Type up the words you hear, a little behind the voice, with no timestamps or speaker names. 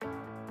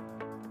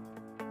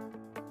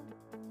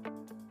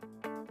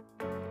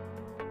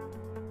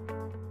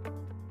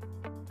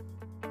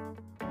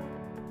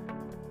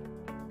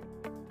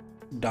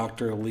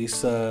Dr.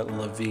 Lisa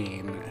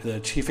Levine,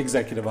 the Chief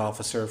Executive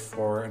Officer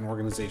for an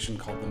organization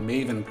called the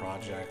Maven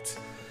Project.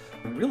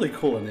 A really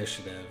cool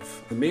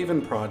initiative. The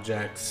Maven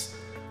Project's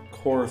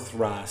core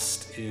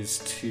thrust is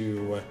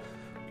to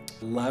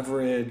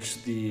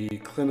leverage the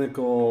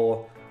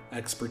clinical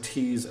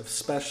expertise of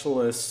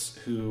specialists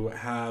who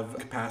have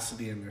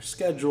capacity in their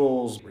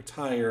schedules,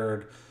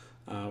 retired,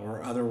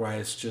 or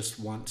otherwise just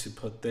want to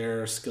put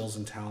their skills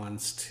and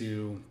talents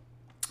to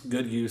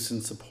good use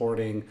in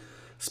supporting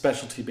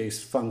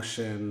specialty-based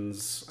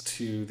functions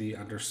to the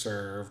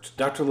underserved.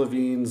 Dr.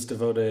 Levine's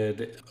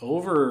devoted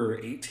over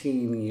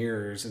 18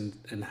 years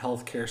in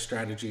healthcare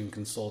strategy and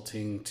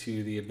consulting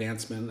to the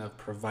advancement of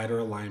provider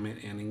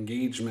alignment and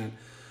engagement.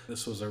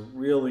 This was a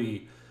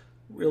really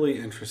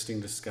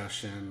interesting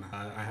discussion.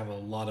 I have a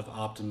lot of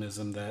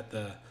optimism that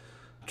the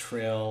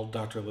trail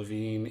Dr.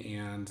 Levine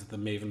and the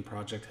Maven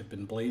Project have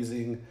been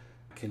blazing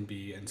can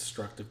be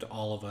instructive to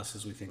all of us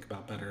as we think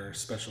about better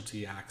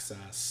specialty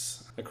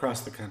access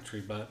across the country,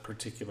 but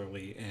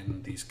particularly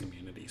in these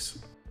communities.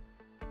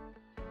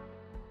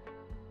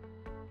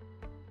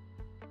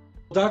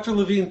 Dr.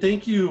 Levine,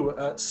 thank you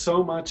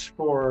so much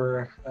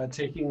for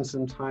taking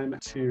some time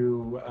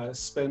to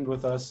spend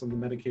with us on the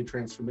Medicaid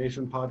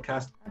Transformation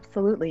Podcast.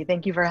 Absolutely.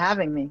 Thank you for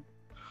having me.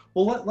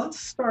 Well, let's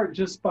start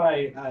just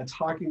by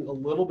talking a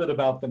little bit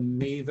about the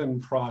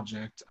Maven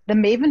Project. The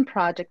Maven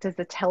Project is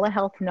a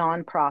telehealth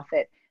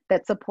nonprofit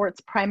that supports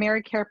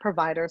primary care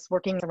providers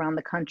working around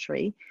the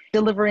country,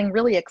 delivering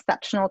really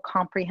exceptional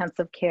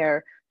comprehensive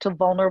care to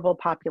vulnerable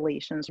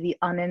populations, the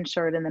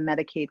uninsured and the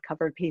Medicaid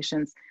covered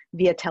patients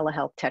via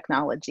telehealth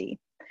technology.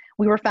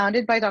 We were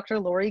founded by Dr.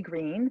 Lori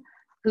Green,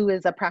 who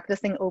is a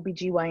practicing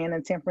OBGYN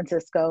in San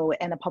Francisco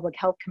and a public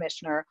health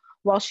commissioner,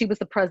 while she was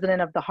the president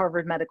of the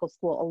Harvard Medical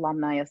School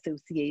Alumni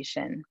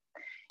Association.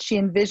 She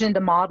envisioned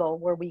a model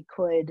where we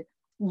could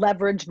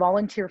leverage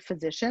volunteer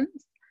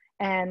physicians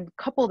and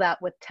couple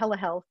that with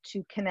telehealth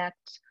to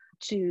connect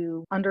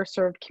to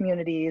underserved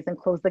communities and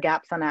close the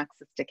gaps on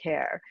access to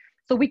care.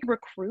 So we can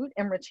recruit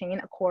and retain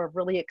a core of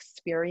really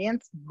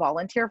experienced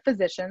volunteer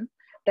physicians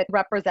that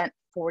represent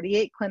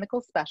 48 clinical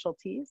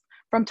specialties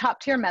from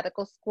top-tier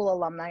medical school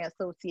alumni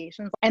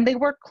associations. And they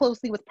work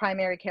closely with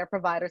primary care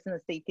providers in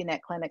the safety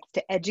net clinics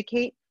to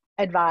educate,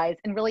 advise,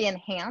 and really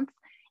enhance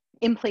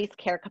in-place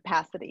care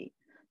capacity.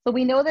 So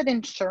we know that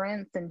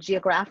insurance and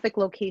geographic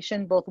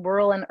location, both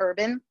rural and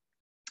urban,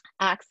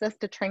 access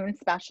to trained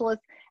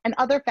specialists, and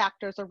other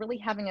factors are really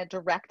having a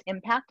direct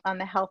impact on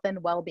the health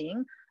and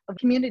well-being of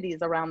communities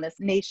around this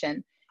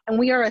nation. And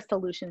we are a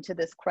solution to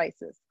this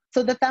crisis.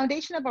 So the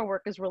foundation of our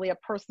work is really a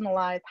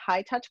personalized,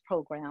 high-touch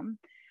program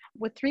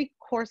with 3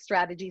 core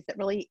strategies that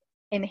really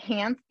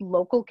enhance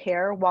local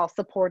care while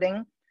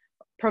supporting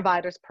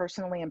providers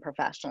personally and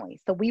professionally.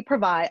 So we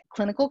provide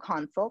clinical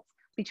consults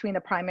between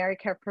a primary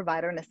care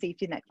provider and a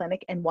safety net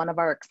clinic and one of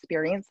our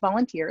experienced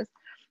volunteers.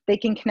 They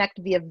can connect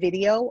via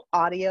video,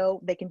 audio,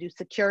 they can do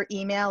secure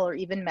email or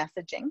even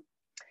messaging.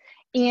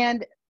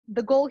 And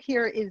the goal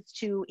here is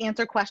to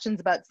answer questions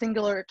about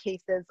singular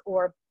cases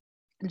or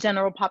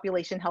general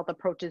population health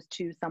approaches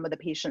to some of the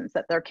patients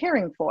that they're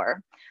caring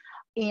for.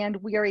 And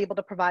we are able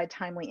to provide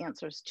timely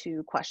answers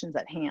to questions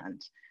at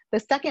hand. The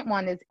second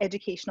one is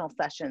educational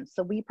sessions.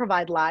 So we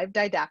provide live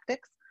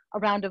didactics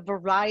around a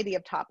variety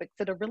of topics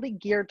that are really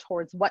geared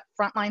towards what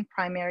frontline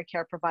primary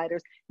care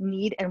providers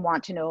need and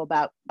want to know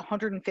about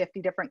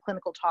 150 different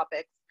clinical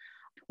topics.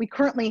 We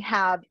currently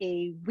have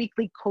a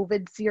weekly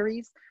COVID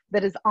series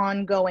that is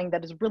ongoing,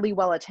 that is really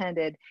well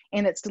attended,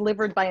 and it's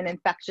delivered by an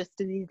infectious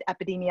disease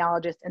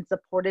epidemiologist and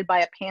supported by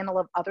a panel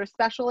of other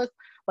specialists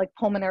like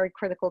pulmonary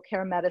critical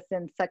care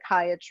medicine,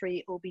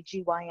 psychiatry,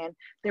 OBGYN.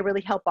 They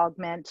really help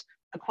augment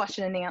a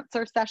question and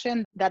answer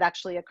session that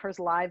actually occurs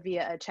live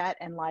via a chat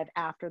and live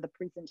after the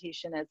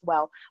presentation as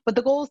well. But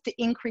the goal is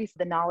to increase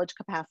the knowledge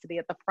capacity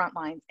at the front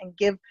lines and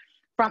give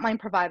frontline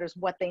providers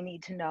what they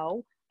need to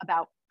know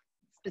about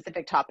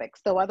specific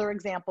topics. So other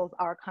examples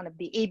are kind of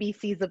the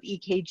ABCs of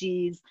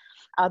EKGs,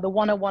 the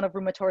 101 of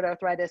rheumatoid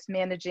arthritis,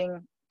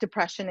 managing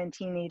depression in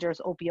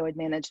teenagers, opioid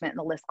management, and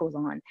the list goes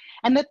on.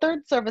 And the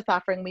third service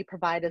offering we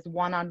provide is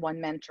one-on-one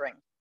mentoring.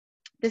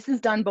 This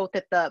is done both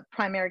at the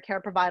primary care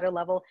provider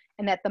level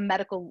and at the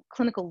medical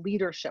clinical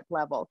leadership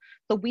level.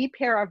 So we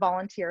pair our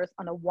volunteers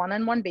on a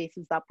one-on-one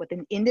basis up with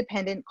an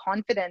independent,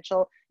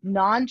 confidential,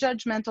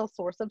 non-judgmental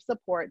source of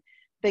support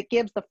that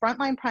gives the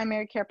frontline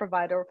primary care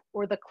provider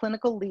or the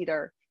clinical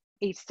leader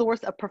a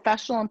source of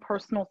professional and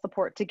personal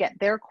support to get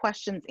their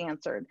questions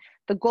answered.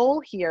 The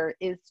goal here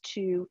is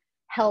to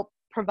help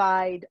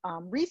provide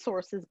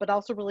resources, but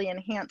also really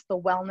enhance the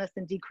wellness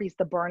and decrease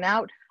the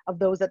burnout of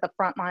those at the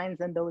front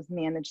lines and those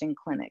managing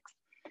clinics.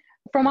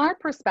 From our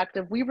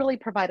perspective, we really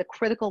provide a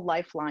critical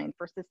lifeline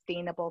for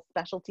sustainable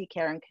specialty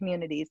care in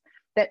communities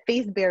that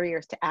face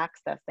barriers to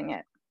accessing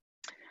it.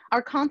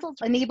 Our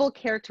consults enable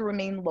care to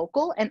remain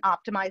local and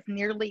optimize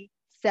nearly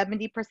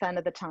 70%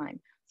 of the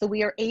time. So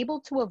we are able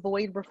to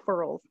avoid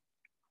referrals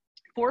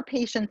for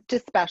patients to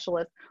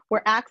specialists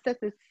where access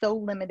is so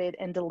limited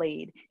and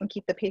delayed, and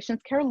keep the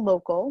patient's care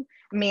local,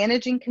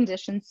 managing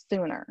conditions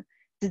sooner.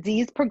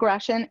 Disease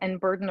progression and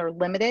burden are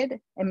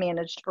limited and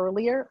managed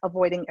earlier,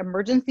 avoiding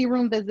emergency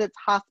room visits,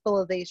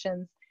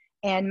 hospitalizations,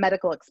 and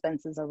medical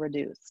expenses are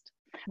reduced.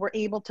 We're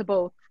able to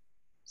both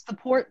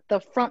support the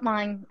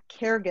frontline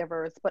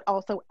caregivers, but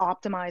also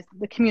optimize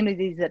the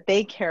communities that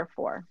they care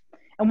for.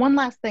 And one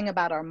last thing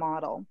about our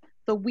model.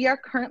 So we are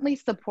currently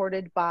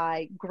supported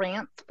by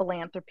grants,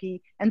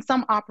 philanthropy, and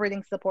some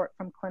operating support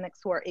from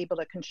clinics who are able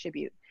to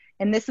contribute.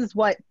 And this is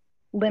what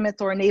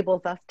limits or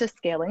enables us to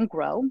scale and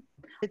grow.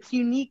 It's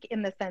unique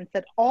in the sense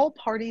that all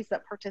parties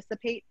that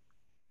participate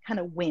kind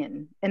of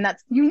win. And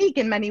that's unique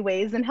in many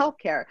ways in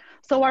healthcare.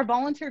 So our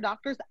volunteer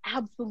doctors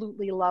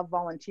absolutely love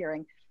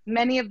volunteering.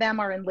 Many of them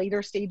are in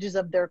later stages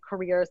of their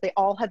careers. They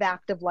all have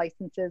active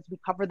licenses. We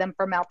cover them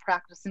for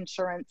malpractice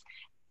insurance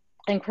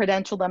and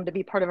credential them to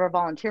be part of our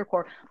volunteer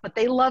corps, but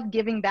they love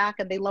giving back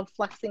and they love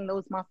flexing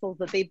those muscles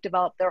that they've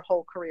developed their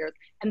whole careers.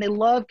 And they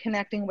love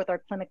connecting with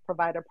our clinic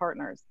provider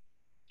partners.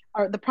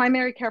 The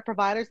primary care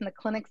providers in the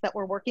clinics that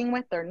we're working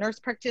with, they're nurse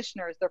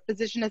practitioners, they're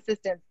physician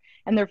assistants,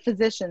 and they're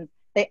physicians.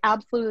 They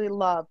absolutely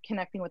love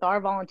connecting with our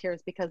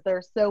volunteers because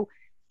they're so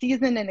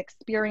seasoned and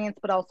experienced,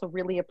 but also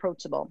really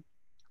approachable.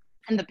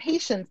 And the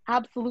patients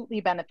absolutely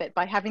benefit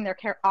by having their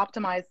care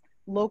optimized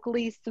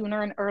locally,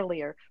 sooner and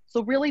earlier.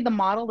 So really the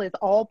model is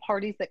all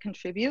parties that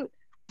contribute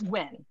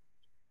win.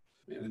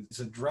 It's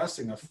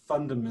addressing a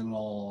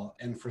fundamental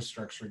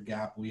infrastructure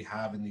gap we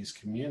have in these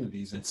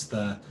communities. It's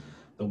the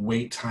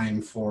wait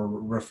time for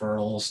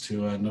referrals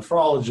to a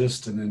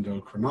nephrologist, an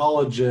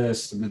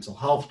endocrinologist, a mental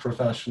health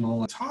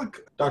professional. Talk,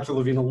 Dr.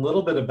 Levine, a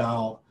little bit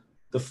about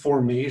the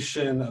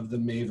formation of the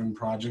MAVEN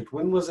Project.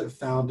 When was it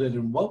founded,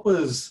 and what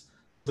was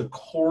the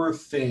core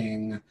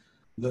thing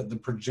that the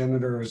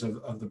progenitors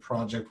of the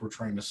project were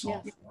trying to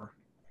solve for?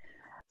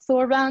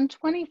 So around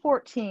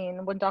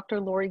 2014, when Dr.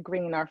 Lori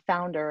Green, our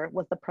founder,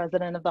 was the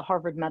president of the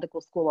Harvard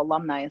Medical School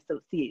Alumni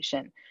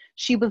Association,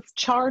 she was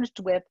charged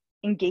with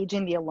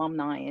engaging the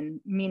alumni in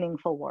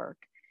meaningful work,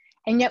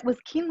 and yet was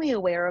keenly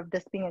aware of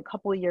this being a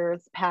couple of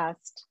years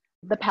past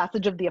the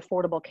passage of the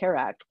Affordable Care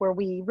Act, where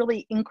we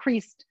really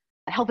increased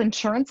health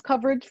insurance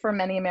coverage for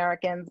many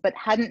Americans, but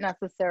hadn't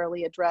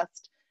necessarily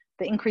addressed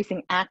the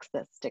increasing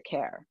access to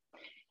care.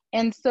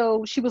 And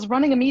so she was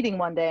running a meeting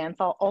one day and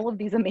saw all of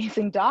these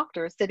amazing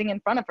doctors sitting in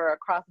front of her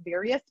across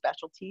various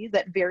specialties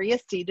at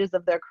various stages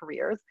of their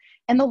careers.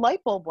 And the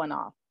light bulb went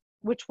off,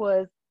 which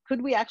was, could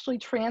we actually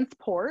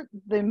transport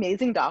the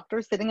amazing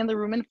doctors sitting in the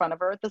room in front of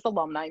her at this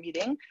alumni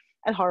meeting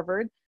at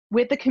Harvard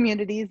with the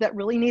communities that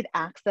really need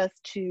access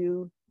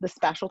to the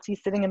specialty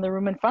sitting in the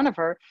room in front of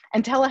her?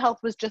 And telehealth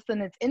was just in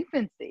its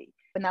infancy.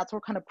 And that's where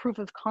kind of proof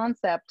of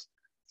concept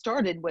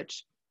started,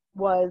 which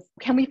was,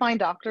 can we find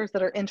doctors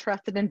that are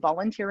interested in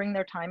volunteering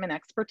their time and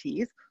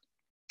expertise?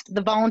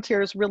 The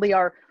volunteers really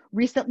are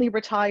recently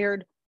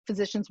retired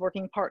physicians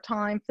working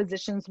part-time,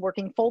 physicians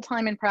working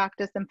full-time in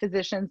practice, and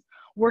physicians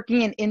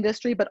working in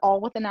industry, but all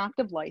with an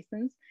active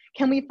license.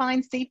 Can we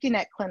find safety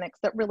net clinics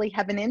that really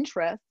have an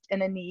interest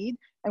and a need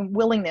and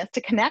willingness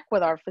to connect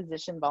with our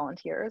physician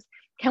volunteers?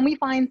 Can we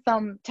find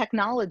some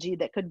technology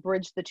that could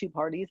bridge the two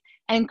parties?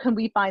 And can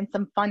we find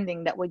some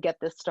funding that would get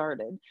this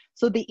started?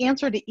 So the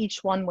answer to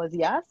each one was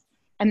yes.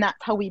 And that's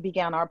how we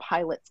began our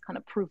pilot's kind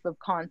of proof of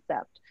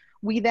concept.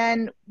 We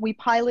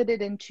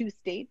piloted in 2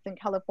 states, in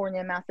California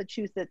and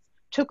Massachusetts,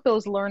 took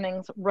those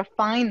learnings,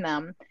 refined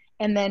them,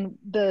 and then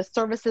the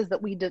services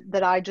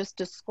that I just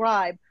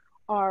described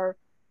are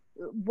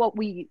what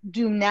we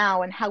do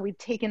now and how we've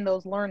taken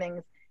those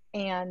learnings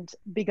and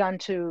begun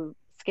to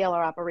scale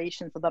our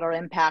operations so that our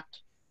impact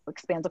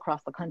expands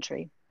across the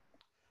country.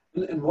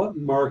 And what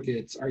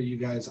markets are you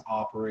guys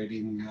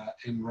operating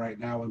in right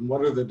now, and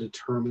what are the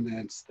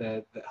determinants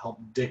that help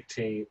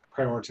dictate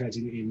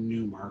prioritizing a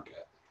new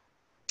market?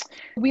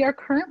 We are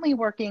currently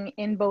working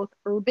in both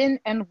urban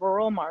and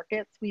rural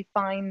markets. We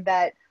find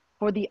that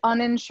for the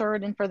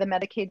uninsured and for the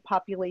Medicaid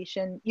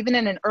population, even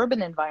in an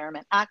urban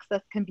environment,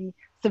 access can be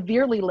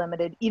severely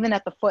limited, even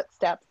at the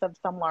footsteps of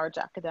some large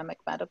academic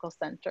medical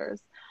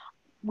centers.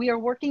 We are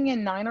working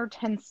in 9 or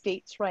 10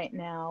 states right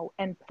now,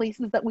 and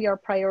places that we are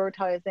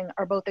prioritizing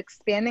are both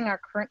expanding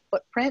our current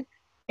footprint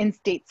in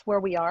states where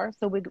we are,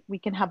 so we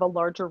can have a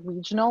larger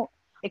regional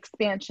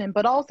expansion,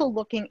 but also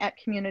looking at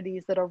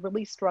communities that are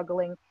really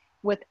struggling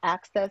with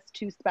access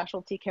to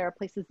specialty care,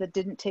 places that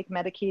didn't take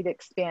Medicaid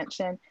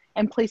expansion,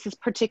 and places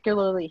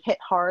particularly hit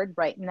hard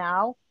right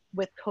now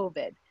with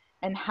COVID,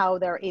 and how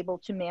they're able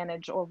to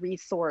manage or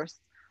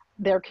resource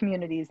their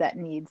communities that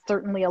need.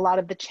 Certainly a lot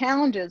of the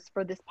challenges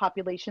for this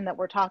population that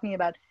we're talking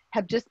about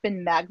have just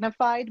been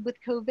magnified with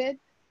COVID.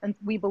 And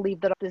we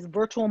believe that this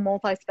virtual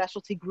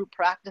multi-specialty group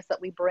practice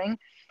that we bring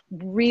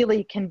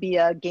really can be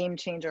a game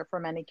changer for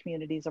many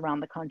communities around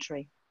the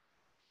country.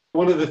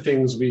 One of the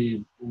things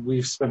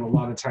we've spent a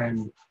lot of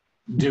time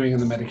doing in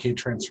the Medicaid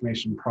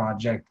Transformation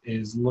Project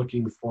is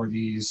looking for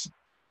these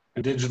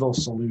digital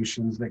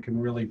solutions that can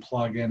really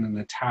plug in and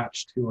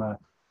attach to a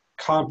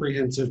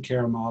comprehensive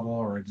care model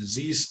or a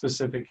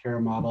disease-specific care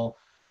model.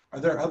 Are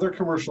there other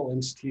commercial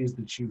entities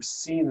that you've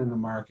seen in the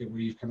market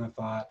where you've kind of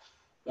thought,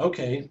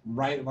 okay,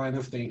 right line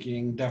of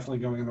thinking, definitely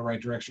going in the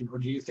right direction? Or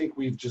do you think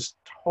we've just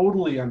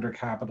totally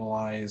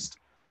undercapitalized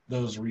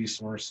those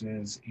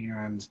resources,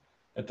 and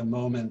at the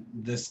moment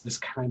this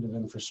kind of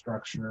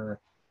infrastructure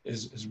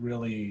is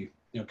really,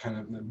 kind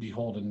of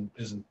beholden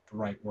isn't the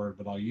right word,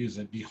 but I'll use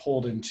it,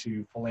 beholden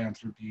to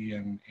philanthropy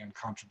and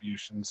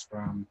contributions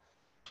from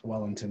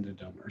well-intended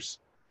donors?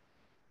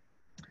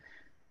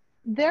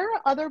 There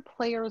are other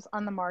players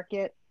on the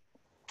market,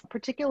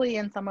 particularly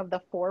in some of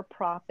the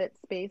for-profit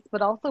space,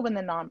 but also in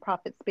the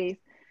nonprofit space,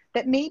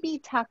 that may be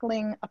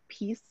tackling a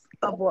piece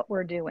of what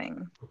we're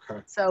doing.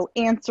 Okay. So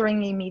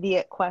answering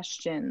immediate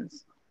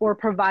questions or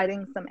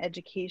providing some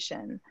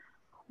education.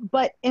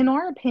 But in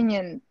our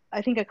opinion,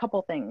 I think a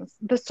couple things.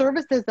 The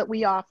services that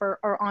we offer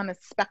are on a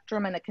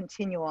spectrum and a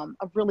continuum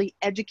of really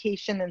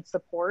education and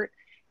support.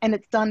 And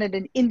it's done at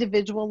an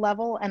individual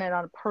level and at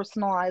a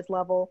personalized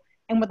level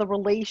and with a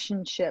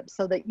relationship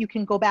so that you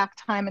can go back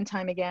time and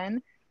time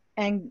again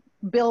and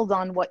build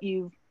on what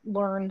you've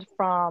learned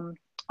from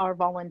our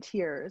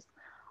volunteers.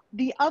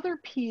 The other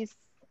piece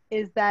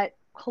is that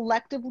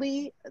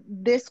collectively,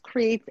 this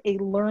creates a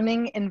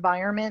learning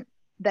environment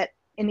that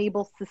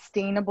enables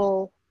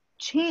sustainable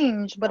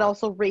change, but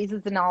also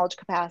raises the knowledge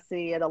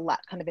capacity at a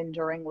kind of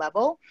enduring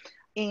level.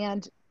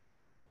 And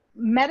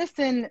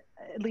medicine,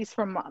 at least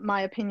from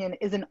my opinion,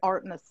 is an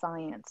art and a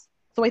science.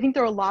 So I think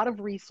there are a lot of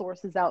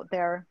resources out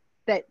there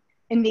that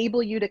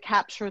enable you to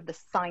capture the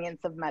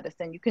science of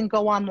medicine. You can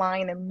go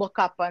online and look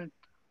up on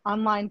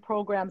online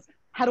programs,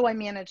 how do I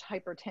manage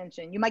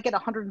hypertension? You might get a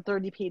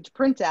 130-page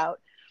printout,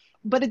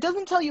 but it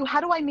doesn't tell you, how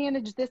do I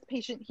manage this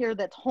patient here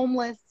that's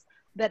homeless,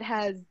 that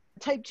has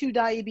type 2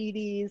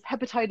 diabetes,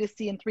 hepatitis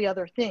C, and 3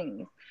 other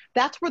things.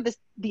 That's where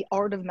the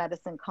art of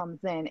medicine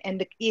comes in,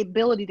 and the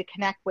ability to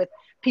connect with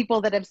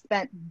people that have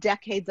spent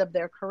decades of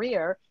their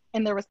career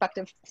in their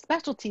respective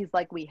specialties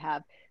like we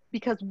have.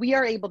 Because we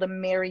are able to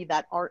marry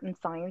that art and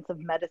science of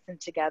medicine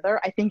together,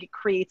 I think it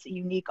creates a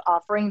unique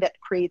offering that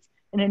creates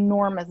an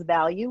enormous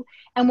value.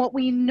 And what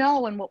we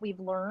know and what we've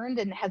learned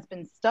and has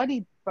been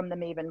studied from the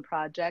MAVEN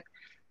project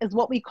is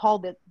what we call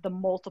the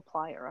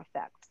multiplier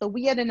effect. So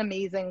we had an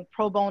amazing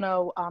pro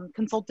bono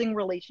consulting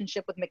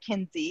relationship with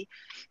McKinsey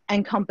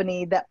and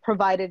company that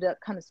provided a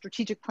kind of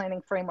strategic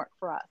planning framework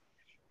for us.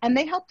 And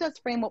they helped us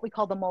frame what we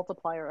call the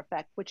multiplier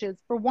effect, which is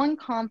for one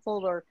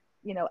consult or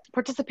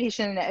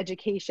participation in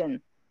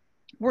education,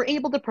 we're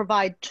able to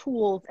provide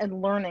tools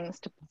and learnings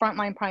to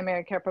frontline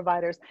primary care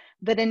providers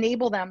that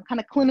enable them, kind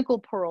of clinical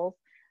pearls,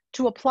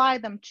 to apply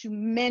them to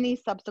many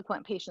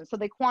subsequent patients. So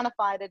they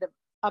quantified it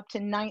up to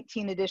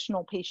 19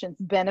 additional patients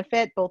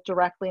benefit, both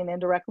directly and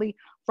indirectly,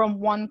 from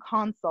one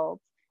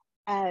consult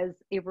as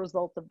a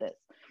result of this.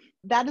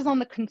 That is on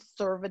the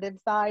conservative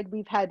side.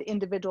 We've had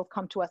individuals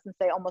come to us and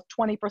say almost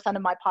 20%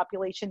 of my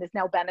population is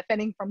now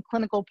benefiting from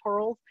clinical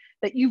pearls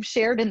that you've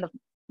shared in the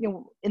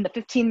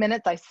 15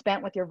 minutes I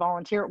spent with your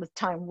volunteer. It was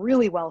time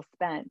really well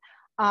spent.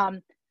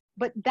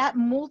 But that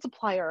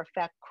multiplier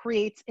effect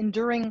creates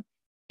enduring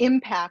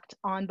impact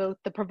on both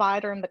the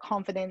provider and the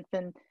confidence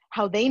and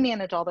how they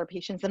manage all their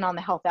patients, and on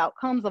the health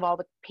outcomes of all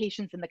the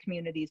patients in the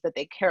communities that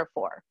they care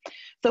for.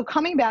 So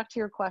coming back to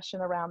your question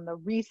around the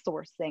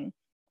resourcing,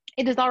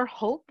 it is our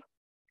hope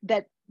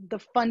that the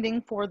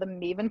funding for the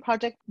MAVEN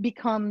project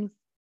becomes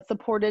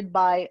supported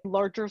by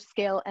larger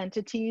scale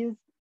entities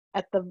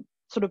at the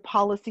sort of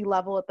policy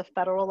level, at the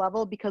federal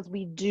level, because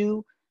we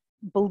do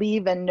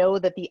believe and know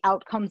that the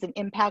outcomes and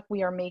impact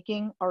we are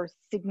making are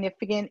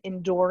significant,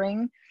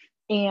 enduring,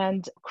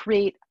 and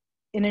create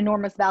an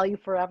enormous value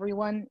for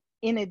everyone.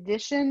 In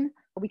addition,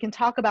 we can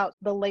talk about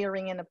the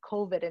layering in of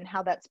COVID and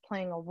how that's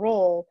playing a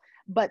role,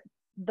 but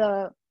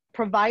the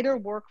provider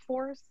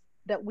workforce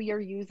that we are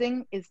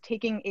using is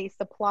taking a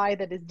supply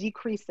that is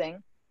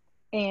decreasing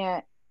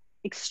and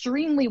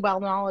extremely well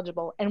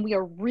knowledgeable, and we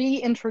are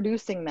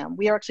reintroducing them.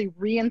 We are actually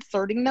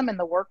reinserting them in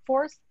the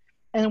workforce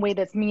in a way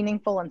that's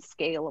meaningful and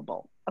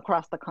scalable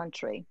across the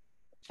country,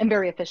 and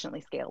very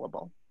efficiently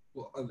scalable.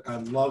 Well, I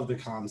love the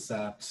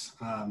concept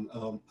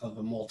of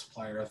a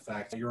multiplier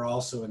effect. You're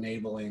also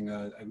enabling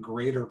a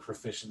greater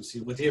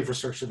proficiency with the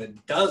infrastructure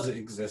that does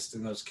exist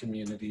in those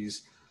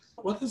communities.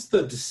 What is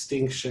the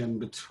distinction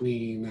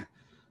between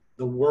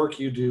the work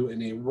you do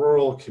in a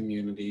rural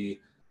community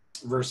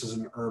versus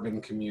an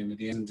urban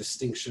community, and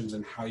distinctions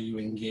in how you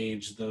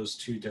engage those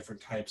two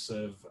different types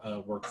of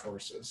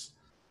workforces?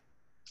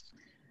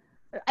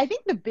 I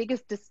think the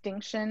biggest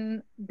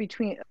distinction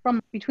between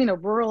a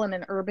rural and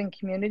an urban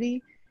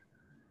community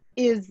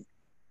is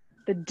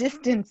the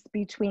distance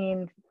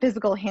between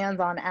physical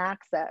hands-on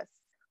access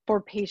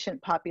for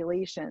patient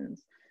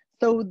populations.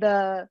 So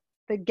the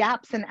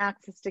gaps in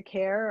access to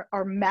care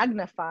are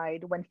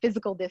magnified when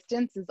physical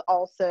distance is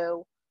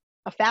also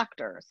a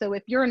factor. So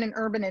if you're in an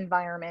urban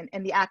environment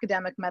and the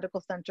academic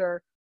medical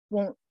center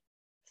won't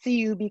see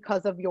you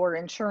because of your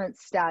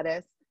insurance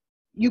status,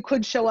 you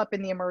could show up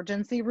in the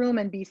emergency room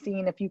and be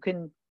seen if you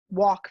can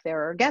walk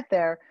there or get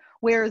there.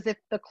 Whereas if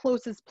the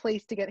closest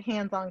place to get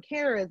hands-on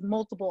care is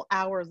multiple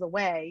hours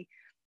away,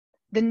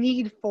 the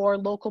need for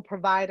local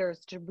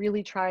providers to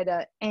really try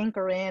to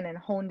anchor in and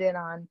honed in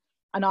on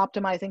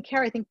optimizing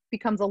care, I think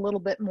becomes a little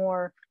bit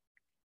more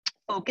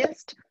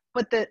focused,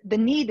 but the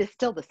need is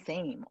still the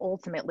same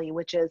ultimately,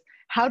 which is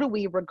how do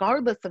we,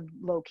 regardless of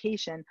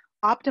location,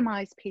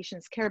 optimize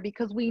patients' care?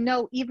 Because we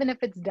know even if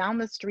it's down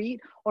the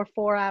street or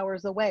 4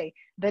 hours away,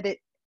 that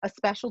a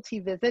specialty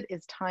visit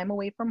is time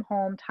away from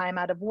home, time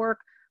out of work,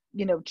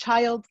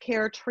 child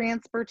care,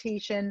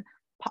 transportation,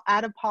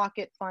 out of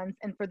pocket funds.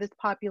 And for this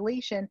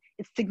population,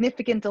 it's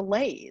significant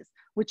delays,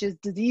 which is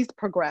disease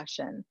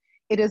progression.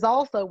 It is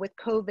also with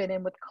COVID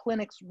and with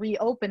clinics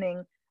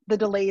reopening, the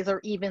delays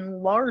are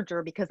even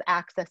larger because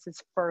access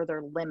is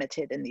further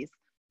limited in these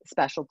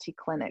specialty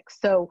clinics.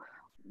 So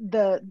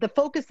the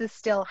focus is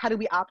still how do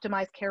we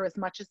optimize care as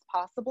much as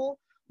possible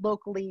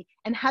locally,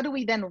 and how do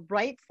we then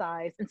right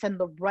size and send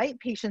the right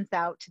patients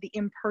out to the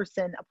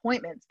in-person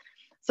appointments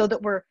so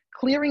that we're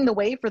clearing the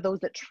way for those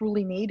that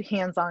truly need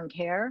hands-on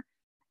care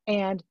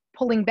and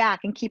pulling back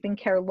and keeping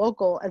care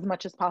local as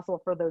much as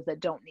possible for those that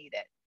don't need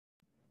it.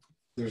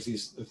 There's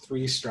these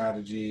three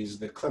strategies: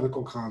 the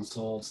clinical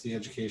consults, the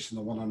education,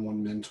 the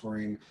one-on-one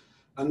mentoring.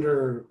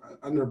 Under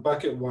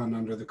bucket one,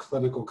 under the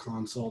clinical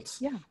consults,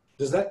 yeah.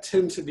 Does that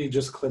tend to be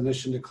just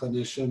clinician to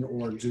clinician,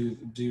 or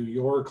do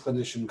your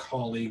clinician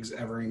colleagues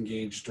ever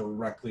engage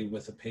directly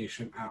with a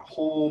patient at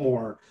home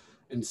or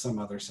in some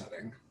other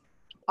setting?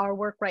 Our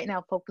work right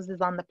now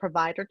focuses on the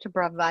provider to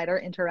provider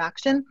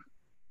interaction.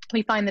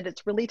 We find that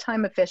it's really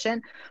time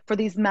efficient for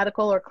these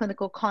medical or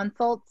clinical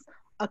consults.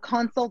 A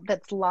consult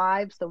that's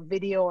live, so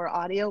video or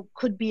audio,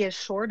 could be as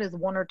short as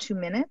 1 or 2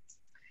 minutes.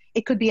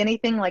 It could be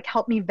anything like,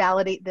 help me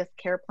validate this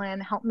care plan,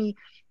 help me,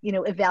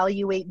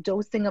 evaluate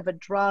dosing of a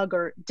drug,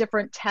 or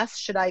different tests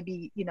should I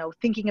be,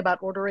 thinking about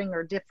ordering,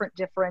 or different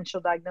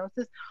differential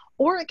diagnosis.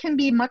 Or it can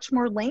be much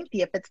more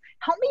lengthy if it's,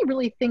 help me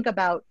really think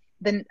about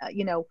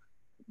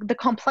the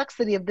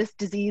complexity of this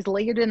disease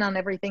layered in on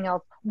everything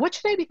else. What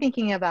should I be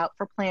thinking about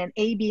for plan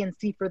A, B, and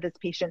C for this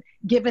patient,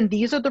 given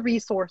these are the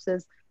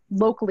resources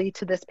locally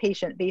to this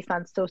patient based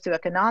on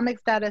socioeconomic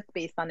status,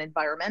 based on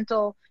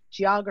environmental,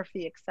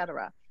 geography,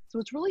 etc. So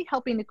it's really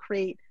helping to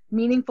create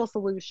meaningful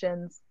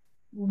solutions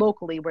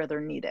locally where they're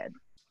needed.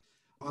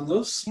 On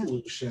those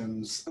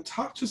solutions,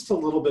 talk just a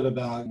little bit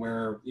about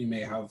where you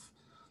may have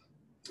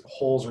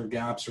holes or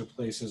gaps or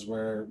places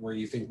where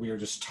you think we are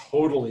just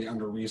totally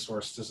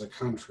under-resourced as a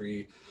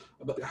country.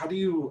 But how do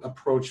you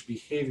approach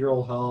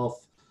behavioral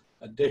health,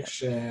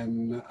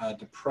 addiction,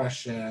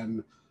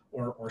 depression,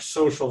 or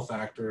social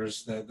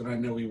factors that I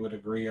know we would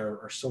agree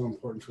are so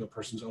important to a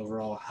person's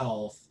overall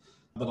health,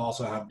 but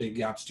also have big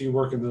gaps? Do you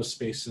work in those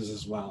spaces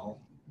as well?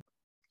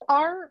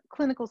 Our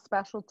clinical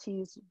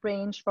specialties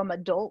range from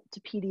adult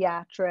to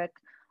pediatric,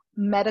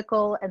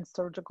 medical and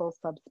surgical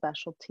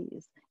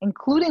subspecialties,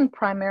 including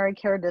primary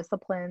care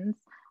disciplines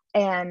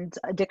and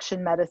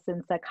addiction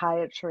medicine,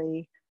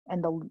 psychiatry,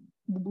 and the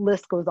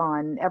list goes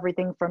on.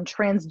 Everything from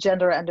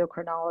transgender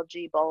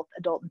endocrinology, both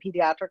adult and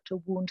pediatric,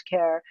 to wound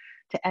care,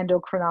 to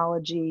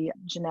endocrinology,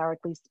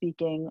 generically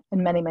speaking,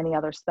 and many, many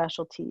other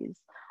specialties.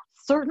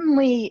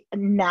 Certainly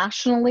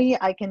nationally,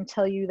 I can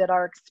tell you that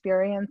our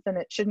experience, and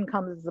it shouldn't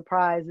come as a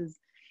surprise, is,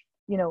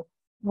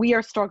 we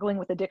are struggling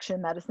with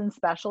addiction medicine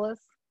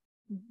specialists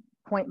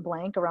point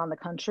blank around the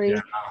country.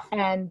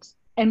 Yeah.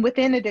 And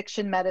within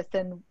addiction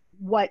medicine,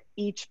 what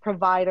each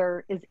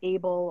provider is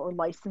able or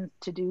licensed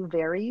to do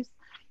varies.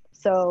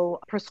 So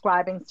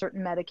prescribing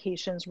certain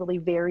medications really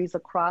varies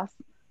across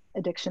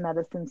addiction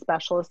medicine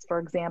specialists, for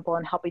example,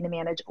 and helping to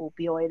manage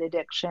opioid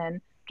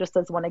addiction, just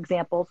as one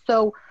example.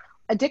 So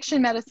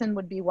addiction medicine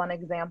would be one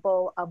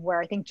example of where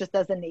I think just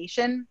as a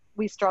nation,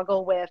 we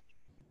struggle with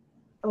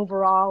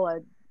overall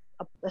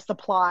a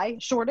supply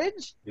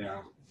shortage.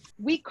 Yeah.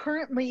 We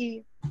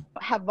currently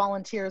have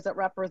volunteers that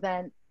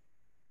represent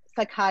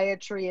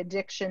psychiatry,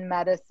 addiction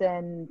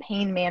medicine,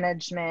 pain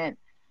management,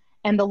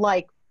 and the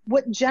like.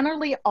 What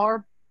generally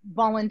our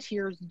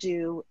volunteers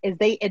do is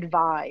they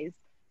advise.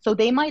 So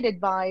they might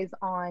advise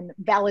on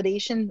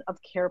validation of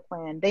care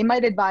plan. They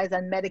might advise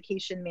on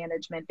medication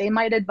management. They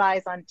might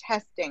advise on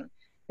testing.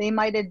 They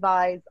might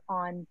advise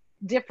on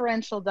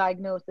differential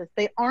diagnosis.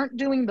 They aren't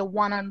doing the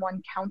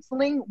one-on-one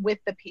counseling with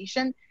the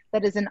patient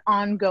that is an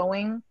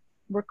ongoing,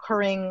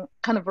 recurring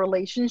kind of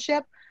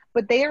relationship,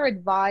 but they are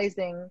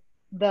advising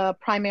the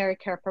primary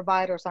care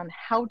providers on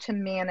how to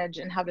manage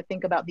and how to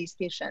think about these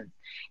patients.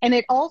 And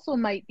it also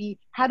might be,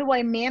 how do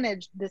I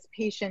manage this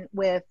patient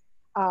with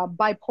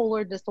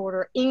bipolar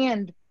disorder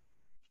and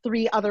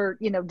 3 other,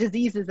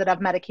 diseases that have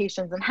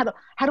medications, and how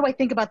do I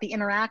think about the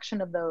interaction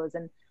of those?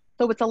 And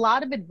so it's a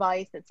lot of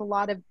advice. It's a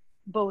lot of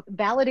both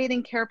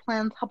validating care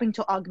plans, helping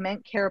to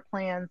augment care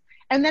plans,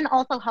 and then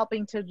also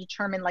helping to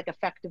determine like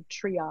effective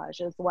triage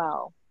as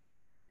well.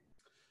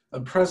 A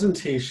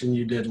presentation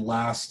you did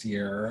last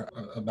year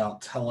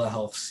about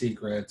telehealth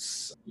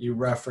secrets, you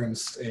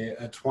referenced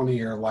a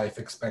 20-year life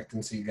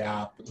expectancy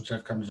gap, which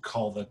I've come to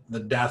call the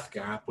death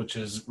gap, which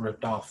is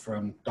ripped off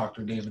from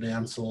Dr. David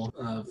Ansel,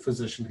 a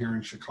physician here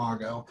in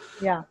Chicago.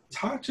 Yeah.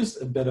 Talk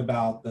just a bit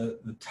about the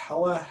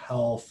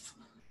telehealth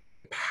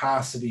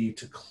capacity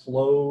to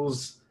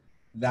close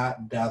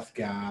that death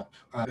gap?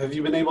 Have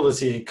you been able to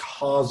see a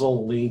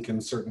causal link in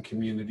certain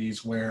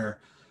communities where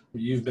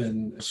you've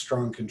been a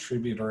strong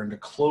contributor into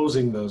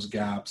closing those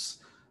gaps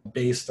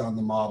based on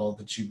the model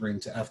that you bring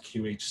to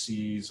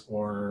FQHCs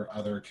or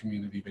other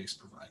community-based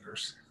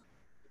providers?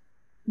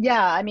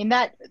 Yeah, I mean,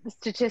 that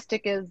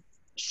statistic is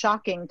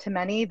shocking to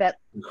many that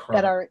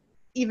are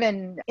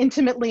even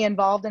intimately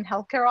involved in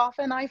healthcare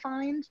often, I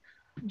find.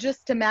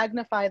 Just to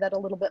magnify that a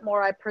little bit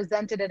more, I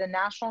presented at a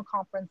national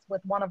conference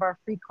with one of our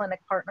free clinic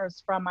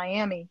partners from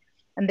Miami,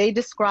 and they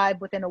described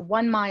within a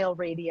 1 mile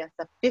radius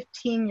a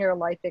 15-year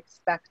life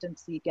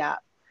expectancy gap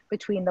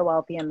between the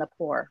wealthy and the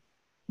poor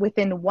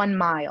within 1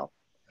 mile.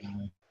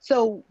 Mm-hmm.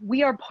 So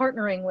we are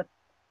partnering with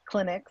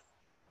clinics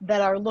that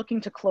are looking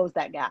to close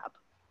that gap.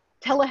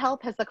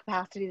 Telehealth has the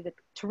capacity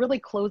to really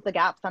close the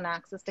gaps on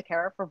access to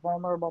care for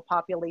vulnerable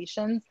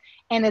populations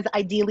and is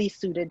ideally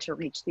suited to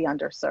reach the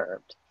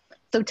underserved.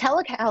 So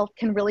telehealth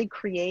can really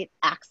create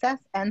access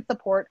and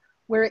support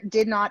where it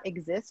did not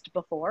exist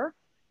before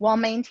while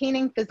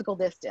maintaining physical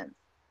distance,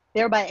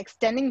 thereby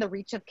extending the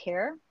reach of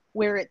care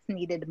where it's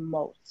needed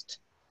most.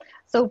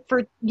 So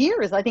for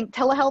years, I think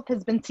telehealth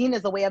has been seen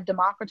as a way of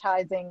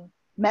democratizing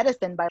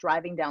medicine by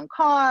driving down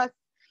costs,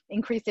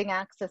 increasing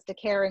access to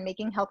care, and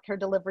making healthcare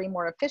delivery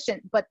more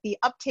efficient. But the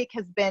uptake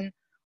has been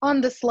on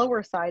the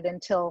slower side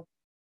until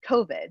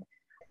COVID.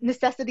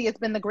 Necessity has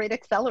been the great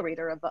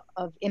accelerator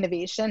of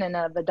innovation and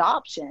of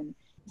adoption.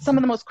 Some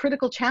of the most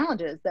critical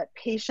challenges that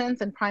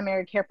patients and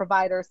primary care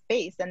providers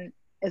face, and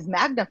is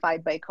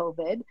magnified by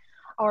COVID,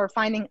 are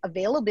finding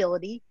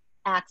availability,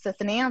 access,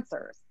 and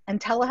answers. And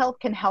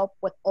telehealth can help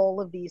with all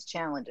of these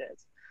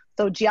challenges.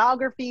 So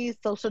geography,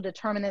 social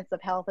determinants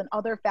of health, and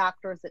other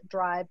factors that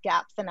drive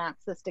gaps in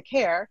access to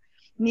care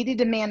needed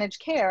to manage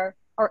care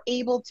are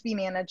able to be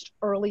managed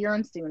earlier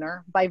and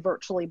sooner by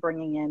virtually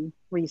bringing in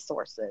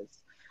resources.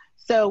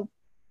 So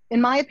in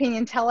my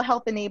opinion,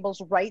 telehealth enables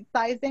right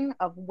sizing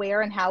of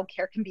where and how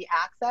care can be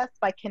accessed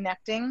by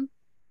connecting,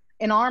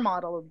 in our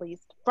model at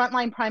least,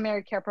 frontline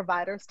primary care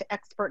providers to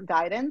expert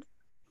guidance,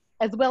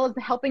 as well as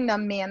helping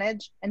them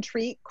manage and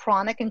treat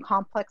chronic and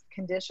complex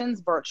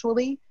conditions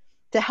virtually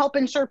to help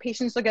ensure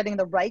patients are getting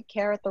the right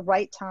care at the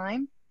right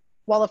time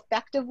while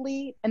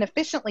effectively and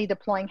efficiently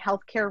deploying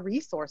healthcare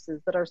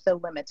resources that are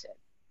so limited.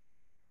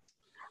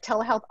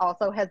 Telehealth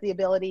also has the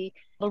ability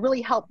to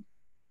really help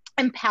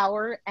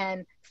empower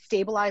and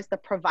stabilize the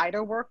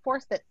provider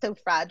workforce that's so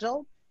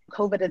fragile.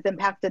 COVID has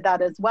impacted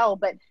that as well,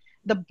 but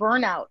the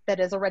burnout that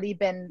has already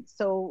been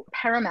so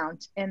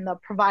paramount in the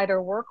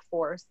provider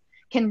workforce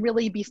can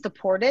really be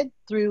supported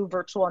through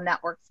virtual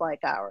networks like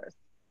ours.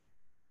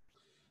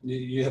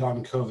 You hit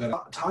on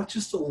COVID. Talk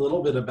just a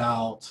little bit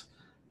about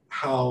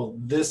how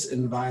this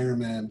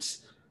environment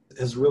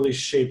has really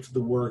shaped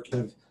the work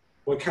of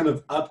what kind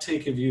of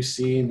uptake have you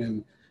seen,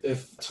 and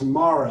if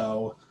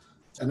tomorrow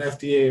an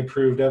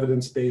FDA-approved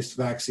evidence-based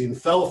vaccine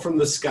fell from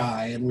the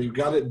sky and we've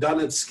got it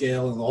done at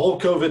scale and the whole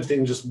COVID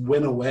thing just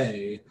went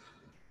away,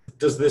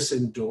 does this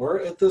endure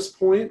at this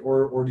point,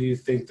 or do you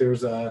think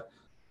there's a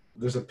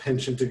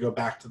penchant to go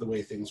back to the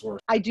way things were?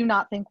 I do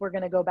not think we're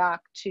going to go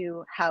back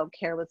to how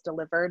care was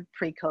delivered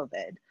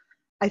pre-COVID.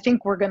 I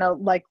think we're going to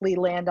likely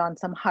land on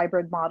some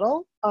hybrid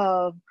model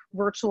of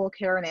virtual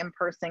care and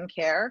in-person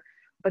care.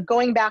 But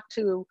going back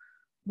to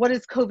what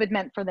has COVID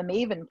meant for the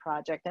MAVEN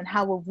project and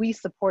how have we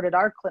supported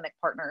our clinic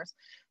partners?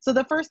 So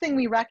the first thing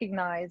we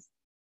recognize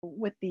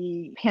with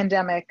the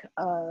pandemic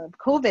of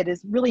COVID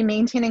is really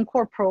maintaining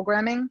core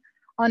programming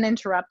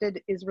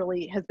uninterrupted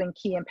has been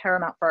key and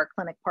paramount for our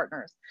clinic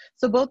partners.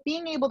 So both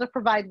being able to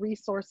provide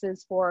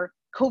resources for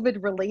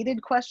COVID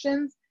related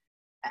questions,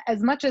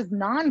 as much as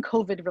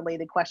non-COVID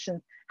related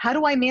questions. How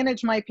do I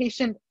manage my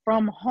patient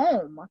from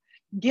home,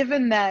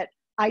 given that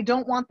I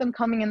don't want them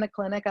coming in the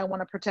clinic? I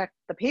want to protect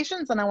the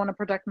patients and I want to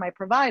protect my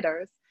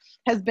providers,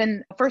 has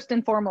been first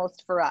and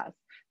foremost for us.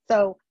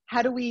 So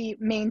how do we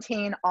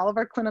maintain all of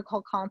our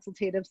clinical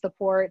consultative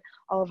support,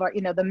 all of our,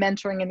 the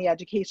mentoring and the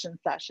education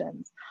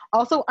sessions?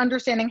 Also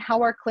understanding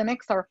how our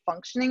clinics are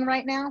functioning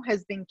right now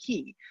has been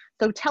key.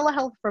 So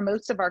telehealth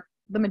for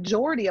the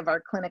majority of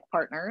our clinic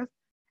partners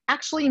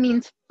actually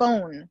means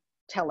phone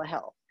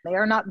telehealth. They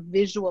are not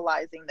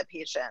visualizing the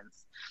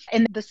patients.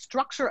 And the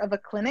structure of a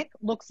clinic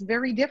looks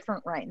very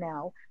different right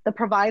now. The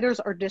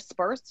providers are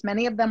dispersed.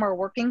 Many of them are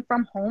working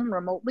from home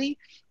remotely.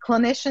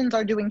 Clinicians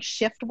are doing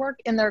shift work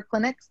in their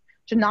clinics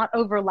to not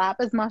overlap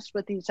as much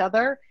with each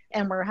other,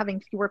 and we're having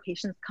fewer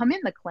patients come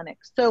in the clinic.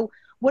 So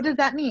what does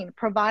that mean?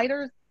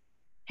 Providers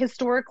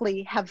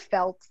historically have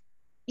felt,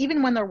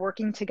 even when they're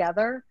working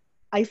together,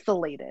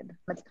 isolated.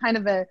 It's kind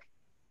of a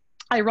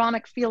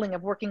ironic feeling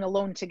of working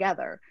alone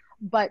together.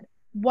 But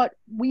what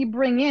we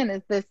bring in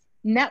is this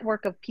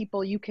network of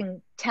people you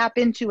can tap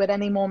into at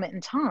any moment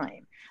in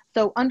time.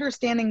 So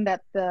understanding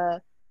that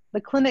the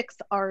clinics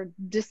are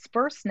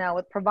dispersed now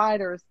with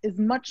providers is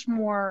much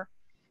more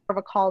of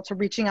a call to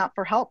reaching out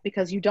for help,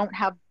 because you don't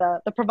have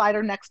the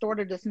provider next door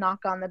to just knock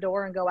on the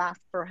door and go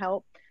ask for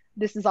help.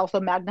 This is also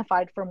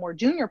magnified for more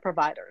junior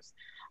providers.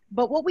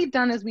 But what we've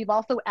done is we've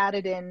also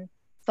added in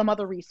some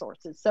other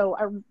resources. So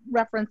I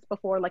referenced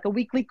before, like a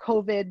weekly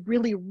COVID,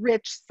 really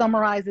rich,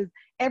 summarizes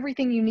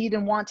everything you need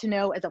and want to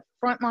know as a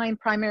frontline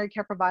primary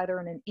care provider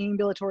in an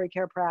ambulatory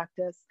care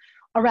practice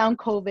around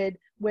COVID,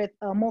 with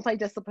a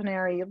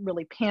multidisciplinary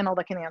really panel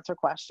that can answer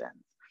questions.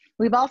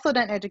 We've also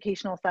done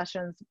educational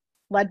sessions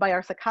led by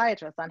our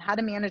psychiatrists on how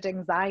to manage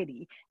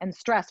anxiety and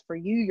stress for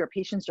you, your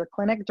patients, your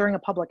clinic during a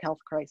public health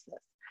crisis.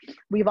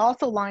 We've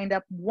also lined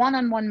up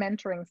one-on-one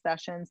mentoring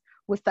sessions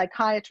with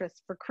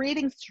psychiatrists for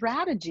creating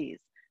strategies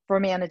for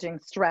managing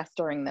stress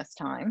during this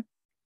time.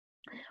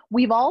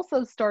 We've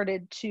also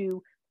started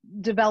to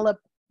develop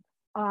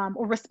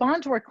or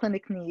respond to our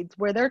clinic needs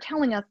where they're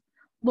telling us,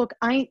 look,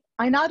 I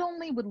not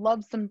only would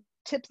love some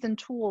tips and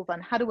tools on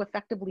how to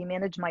effectively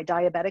manage my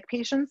diabetic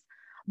patients,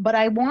 but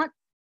I want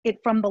it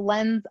from the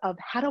lens of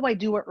how do I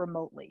do it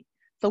remotely?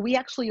 So we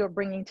actually are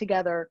bringing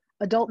together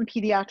adult and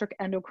pediatric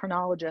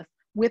endocrinologists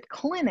with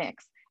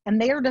clinics, and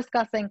they are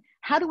discussing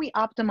how do we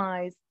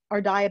optimize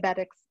our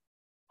diabetics'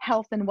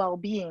 health and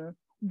well-being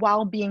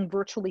while being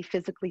virtually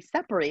physically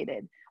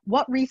separated.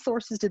 What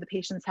resources do the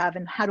patients have,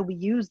 and how do we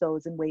use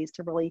those in ways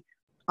to really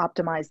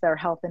optimize their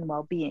health and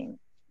well-being?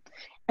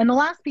 And the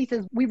last piece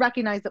is we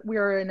recognize that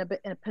we're in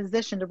a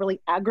position to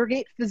really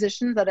aggregate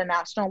physicians at a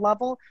national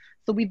level.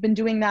 So we've been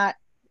doing that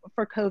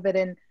for COVID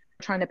and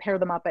trying to pair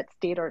them up at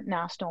state or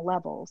national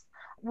levels.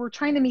 We're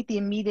trying to meet the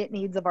immediate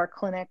needs of our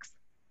clinics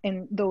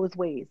in those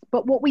ways.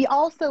 But what we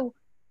also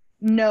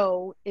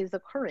know is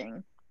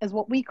occurring is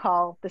what we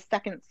call the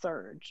second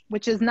surge,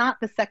 which is not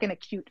the second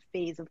acute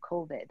phase of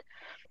COVID.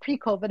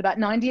 Pre-COVID, about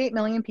 98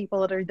 million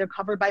people that are either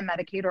covered by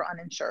Medicaid or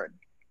uninsured.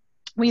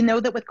 We know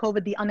that with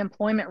COVID, the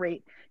unemployment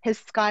rate has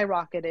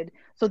skyrocketed.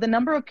 So the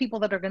number of people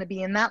that are going to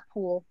be in that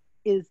pool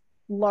is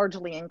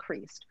largely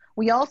increased.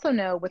 We also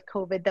know with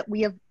COVID that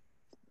we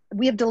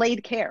have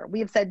delayed care. We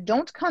have said,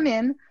 don't come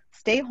in,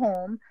 stay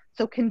home.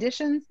 So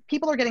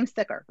people are getting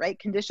sicker, right?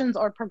 Conditions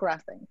are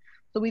progressing.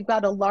 So we've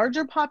got a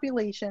larger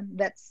population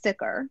that's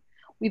sicker.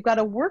 We've got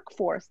a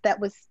workforce that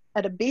was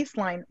at a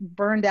baseline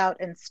burned out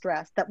and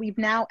stressed, that we've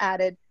now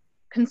added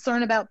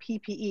concern about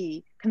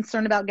PPE,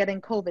 concern about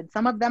getting COVID.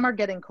 Some of them are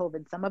getting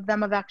COVID. Some of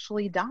them have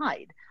actually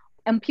died,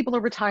 and people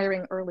are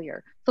retiring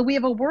earlier. So we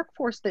have a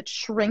workforce that's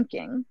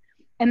shrinking.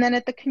 And then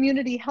at the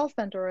community health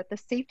center or at the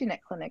safety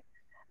net clinic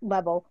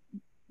level,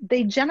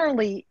 they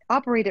generally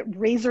operate at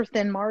razor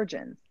thin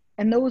margins,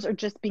 and those are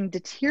just being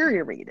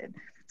deteriorated.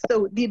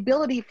 So the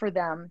ability for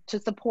them to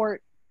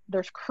support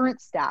their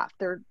current staff,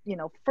 they're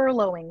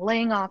furloughing,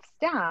 laying off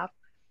staff,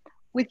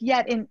 with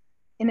yet an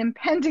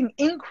impending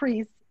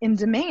increase in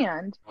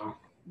demand,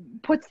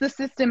 puts the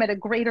system at a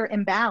greater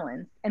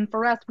imbalance. And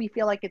for us, we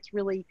feel like it's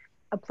really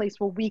a place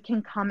where we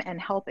can come and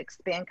help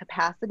expand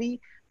capacity,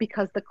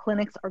 because the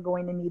clinics are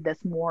going to need this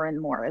more and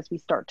more as we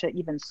start to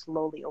even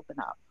slowly open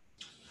up.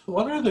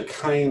 What are the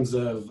kinds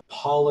of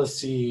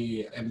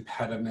policy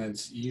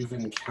impediments you've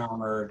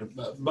encountered,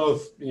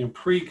 both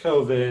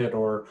pre-COVID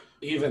or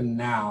even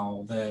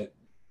now, that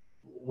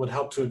would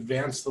help to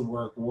advance the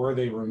work? Were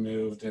they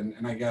removed?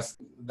 And I guess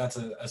that's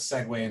a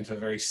segue into a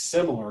very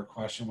similar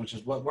question, which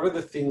is what are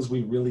the things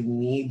we really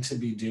need to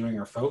be doing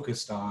or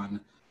focused on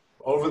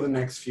over the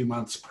next few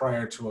months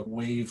prior to a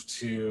wave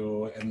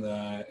 2 in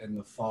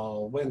the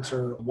fall,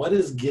 winter? What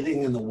is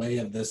getting in the way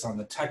of this on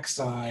the tech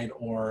side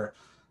or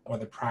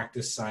the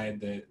practice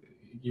side that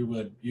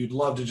you'd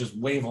love to just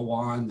wave a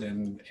wand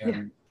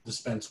and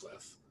dispense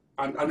with?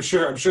 I'm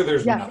sure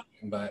there's nothing,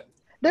 but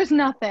there's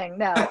nothing.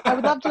 No, I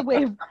would love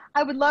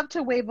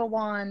to wave a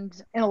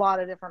wand in a lot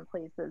of different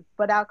places,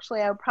 but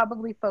actually I would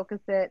probably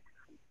focus it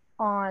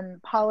on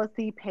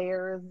policy,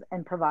 payers,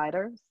 and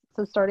providers.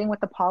 So starting with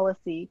the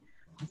policy,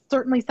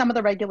 certainly some of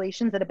the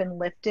regulations that have been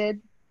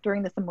lifted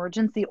during this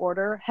emergency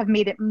order have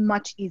made it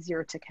much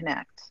easier to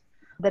connect,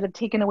 that have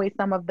taken away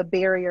some of the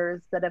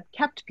barriers that have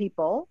kept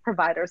people,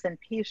 providers and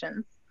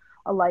patients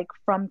alike,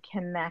 from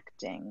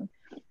connecting.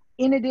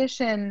 In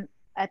addition,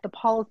 at the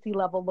policy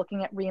level,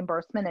 looking at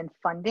reimbursement and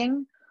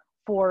funding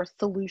for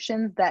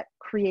solutions that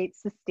create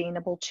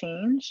sustainable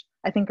change,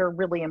 I think are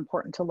really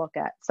important to look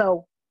at.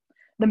 So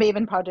the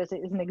MAVEN project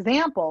is an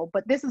example,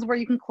 but this is where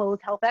you can close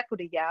health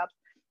equity gaps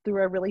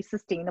through a really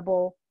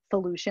sustainable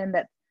solution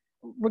that,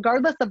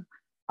 regardless of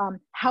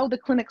how the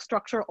clinic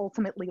structure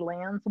ultimately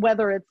lands,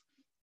 whether it's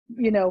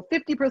 50%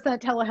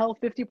 telehealth,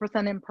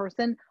 50% in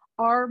person,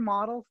 our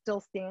model still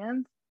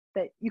stands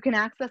that you can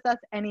access us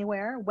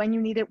anywhere, when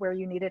you need it, where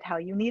you need it, how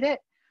you need it.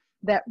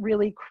 That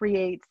really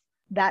creates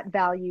that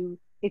value.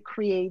 It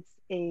creates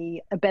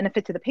a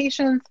benefit to the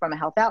patients from a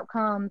health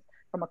outcomes,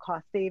 from a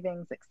cost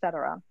savings, et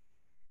cetera.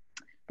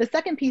 The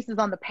second piece is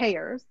on the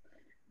payers,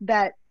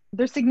 that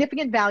there's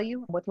significant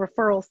value with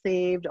referrals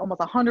saved.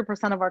 Almost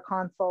 100% of our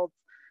consults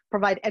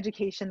provide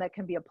education that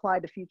can be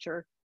applied to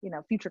future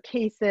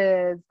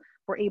cases.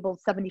 We're able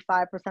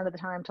 75% of the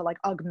time to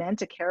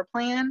augment a care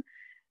plan.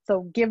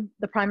 So give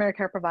the primary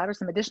care provider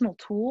some additional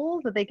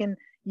tools that they can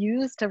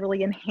use to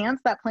really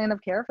enhance that plan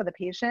of care for the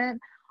patient.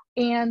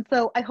 And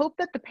so I hope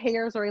that the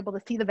payers are able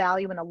to see the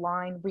value and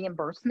align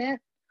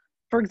reimbursement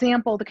For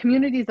example, the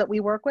communities that we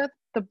work with,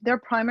 their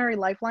primary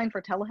lifeline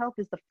for telehealth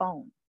is the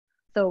phone.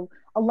 So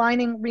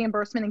aligning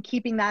reimbursement and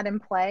keeping that in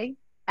play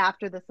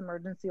after this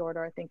emergency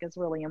order, I think, is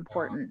really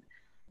important.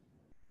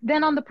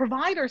 Then on the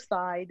provider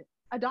side,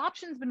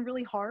 adoption's been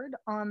really hard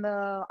on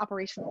the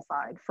operational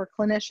side for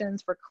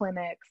clinicians, for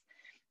clinics.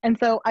 And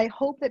so I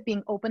hope that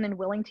being open and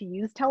willing to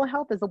use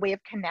telehealth as a way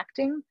of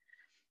connecting,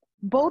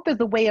 both as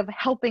a way of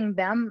helping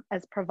them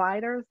as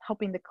providers,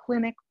 helping the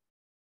clinic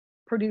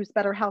produce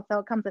better health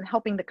outcomes, and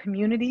helping the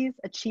communities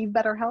achieve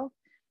better health,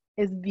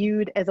 is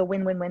viewed as a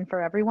win-win-win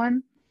for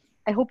everyone.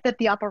 I hope that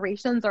the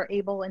operations are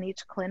able in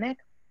each clinic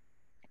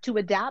to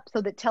adapt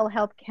so that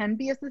telehealth can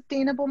be a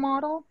sustainable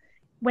model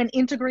when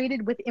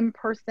integrated with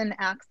in-person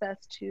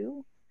access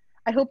too.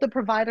 I hope the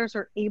providers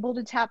are able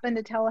to tap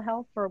into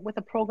telehealth with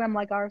a program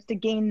like ours to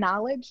gain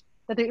knowledge,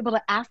 that they're able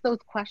to ask those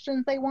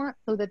questions they want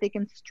so that they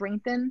can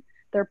strengthen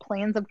their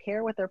plans of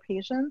care with their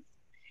patients.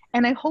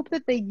 And I hope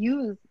that they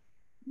use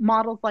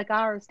models like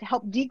ours to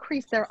help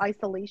decrease their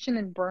isolation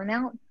and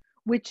burnout,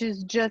 which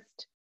is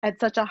just at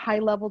such a high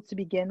level to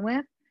begin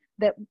with,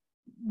 that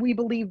we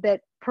believe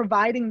that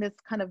providing this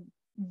kind of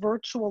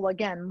virtual,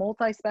 again,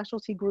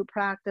 multi-specialty group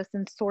practice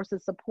and source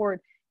of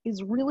support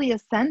is really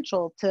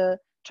essential to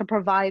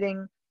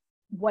providing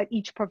what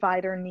each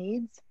provider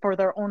needs for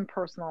their own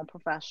personal and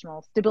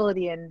professional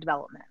stability and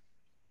development.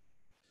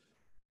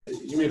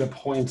 You made a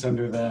point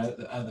under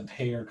the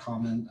payer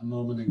comment a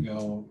moment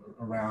ago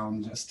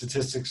around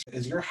statistics.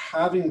 As you're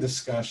having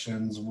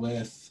discussions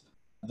with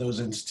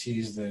those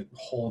entities that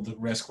hold the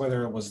risk,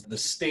 whether it was the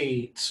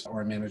state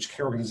or a managed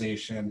care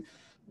organization,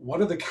 what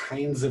are the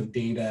kinds of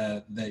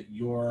data that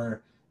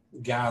you're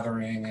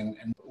gathering,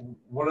 and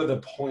what are the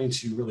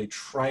points you really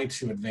try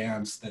to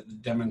advance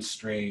that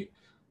demonstrate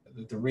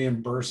that the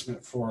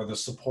reimbursement for the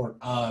support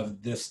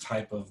of this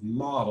type of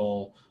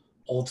model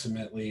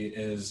ultimately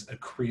is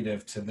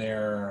accretive to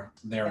their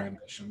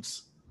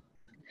ambitions?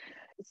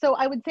 So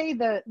I would say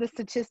the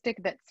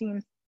statistic that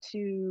seems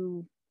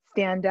to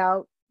stand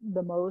out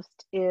the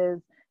most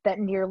is that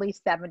nearly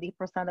 70%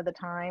 of the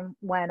time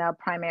when a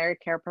primary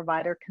care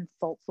provider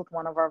consults with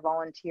one of our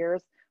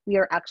volunteers, we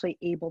are actually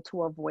able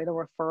to avoid a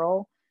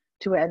referral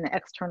to an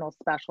external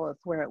specialist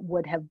where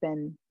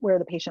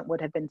the patient would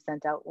have been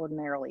sent out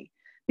ordinarily.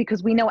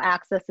 Because we know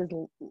access is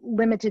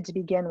limited to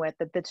begin with,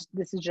 that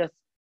this is just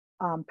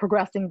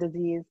progressing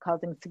disease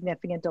causing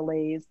significant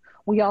delays.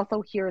 We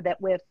also hear that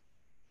with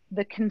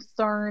the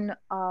concern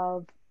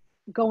of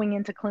going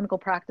into clinical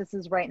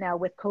practices right now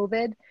with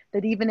COVID,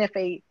 that even if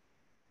a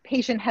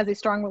patient has a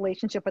strong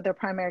relationship with their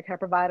primary care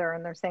provider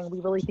and they're saying, we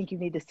really think you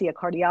need to see a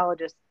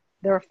cardiologist,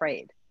 they're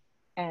afraid.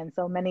 And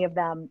so many of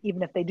them,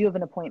 even if they do have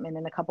an appointment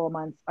in a couple of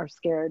months, are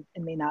scared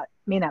and may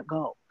not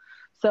go.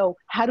 So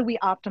how do we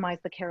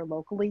optimize the care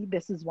locally?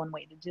 This is one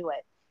way to do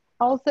it.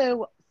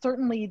 Also,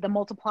 certainly the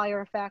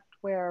multiplier effect,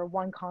 where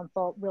one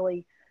consult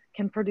really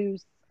can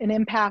produce an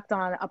impact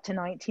on up to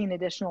 19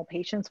 additional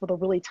patients with a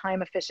really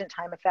time-efficient,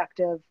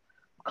 time-effective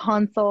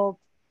consult.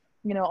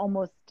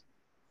 Almost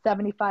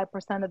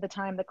 75% of the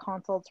time, the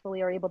consults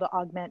really are able to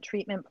augment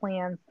treatment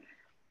plans.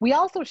 We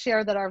also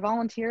share that our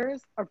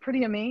volunteers are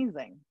pretty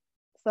amazing.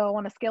 So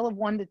on a scale of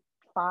 1 to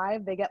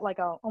 5, they get like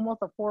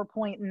almost a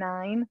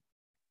 4.9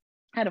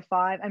 out of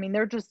 5. I mean,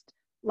 they're just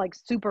like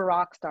super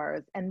rock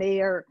stars, and they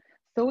are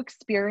so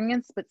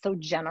experienced, but so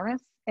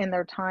generous in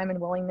their time and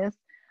willingness.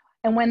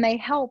 And when they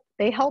help,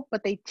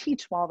 but they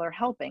teach while they're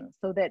helping,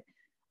 so that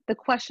the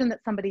question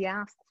that somebody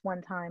asks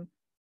one time,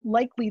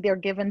 likely they're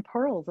given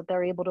pearls that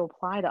they're able to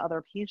apply to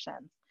other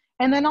patients.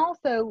 And then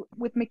also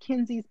with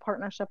McKinsey's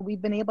partnership,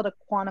 we've been able to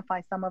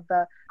quantify some of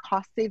the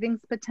cost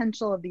savings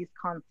potential of these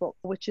consults,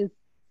 which is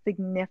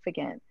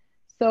significant.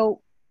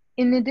 So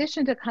in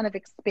addition to kind of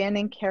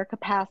expanding care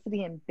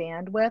capacity and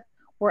bandwidth,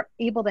 we're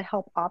able to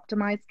help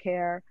optimize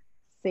care,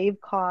 save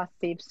costs,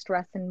 save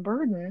stress and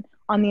burden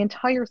on the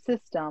entire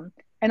system,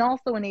 and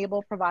also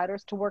enable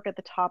providers to work at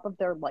the top of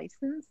their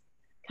license,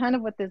 kind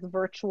of with this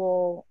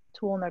virtual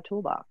tool in their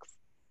toolbox.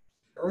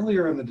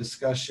 Earlier in the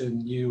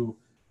discussion, you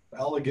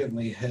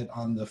elegantly hit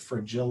on the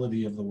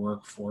fragility of the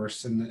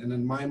workforce. And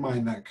in my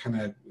mind, that kind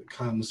of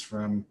comes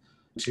from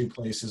two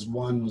places.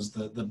 One was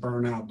the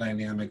burnout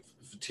dynamic,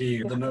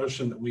 fatigue, the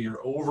notion that we are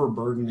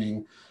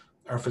overburdening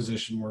our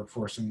physician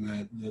workforce, and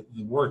that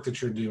the work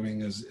that you're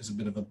doing is a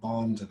bit of a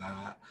balm to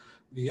that.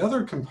 The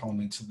other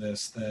component to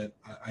this that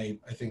I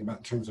think about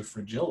in terms of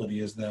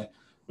fragility is that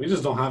we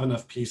just don't have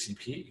enough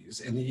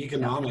PCPs, and the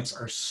economics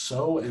are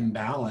so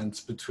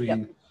imbalanced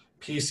between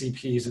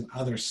PCPs and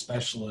other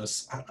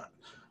specialists.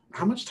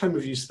 How much time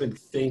have you spent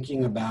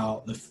thinking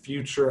about the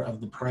future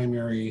of the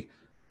primary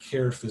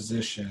care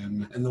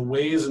physician and the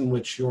ways in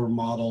which your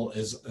model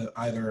is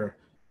either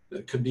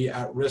could be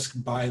at risk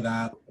by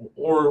that,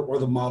 or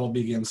the model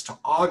begins to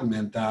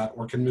augment that,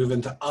 or can move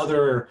into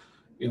other,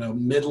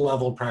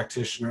 mid-level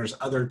practitioners,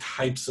 other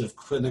types of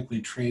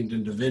clinically trained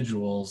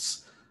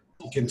individuals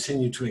to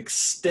continue to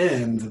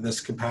extend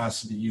this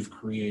capacity you've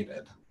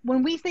created?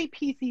 When we say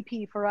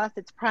PCP, for us,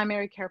 it's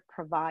primary care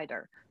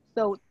provider.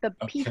 So the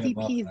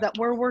PCPs that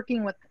we're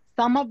working with,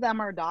 Some of them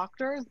are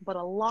doctors, but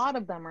a lot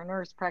of them are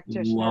nurse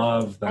practitioners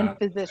Love and that.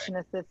 physician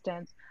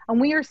assistants.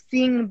 And we are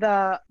seeing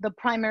the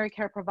primary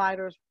care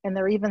providers, and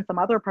there are even some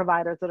other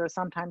providers that are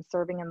sometimes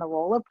serving in the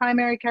role of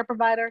primary care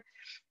provider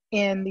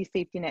in these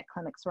safety net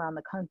clinics around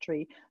the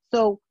country.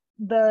 So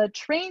the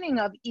training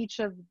of each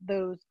of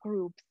those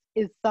groups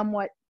is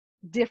somewhat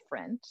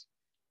different,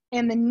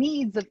 and the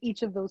needs of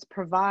each of those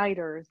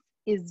providers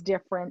is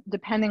different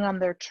depending on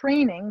their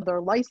training,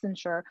 their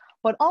licensure,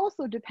 but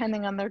also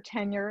depending on their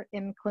tenure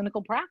in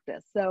clinical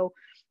practice. So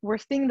we're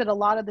seeing that a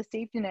lot of the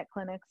safety net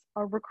clinics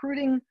are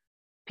recruiting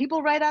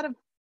people right out of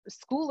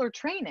school or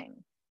training.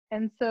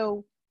 And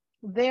so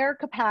their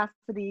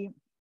capacity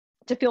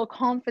to feel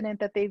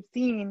confident that they've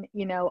seen,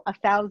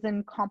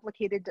 1,000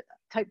 complicated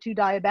type 2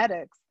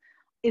 diabetics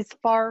is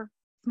far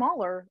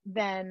smaller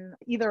than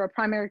either a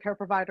primary care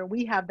provider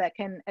we have that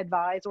can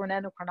advise or an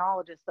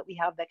endocrinologist that we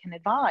have that can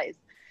advise.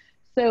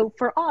 So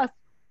for us,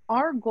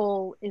 our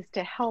goal is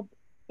to help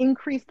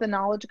increase the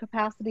knowledge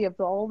capacity of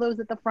all those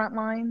at the front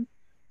lines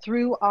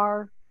through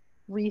our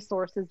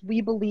resources. We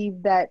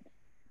believe that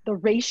the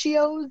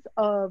ratios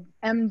of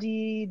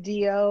MD,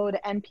 DO to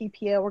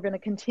NPPO are going to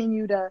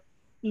continue to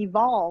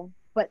evolve,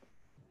 but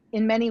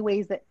in many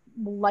ways that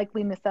will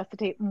likely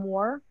necessitate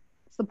more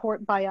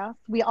support by us.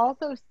 We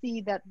also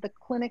see that the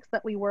clinics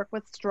that we work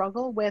with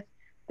struggle with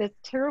this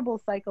terrible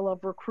cycle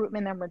of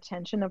recruitment and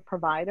retention of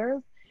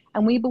providers.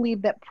 And we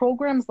believe that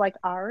programs like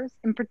ours,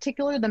 in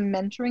particular the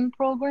mentoring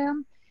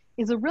program,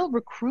 is a real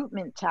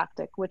recruitment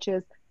tactic, which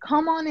is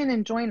come on in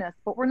and join us,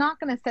 but we're not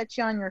going to set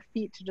you on your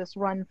feet to just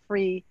run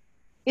free.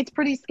 It's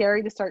pretty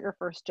scary to start your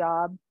first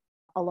job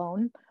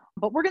alone,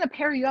 but we're going to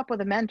pair you up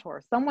with a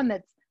mentor, someone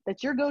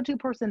that's your go-to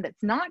person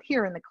that's not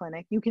here in the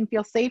clinic. You can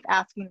feel safe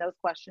asking those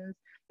questions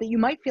that you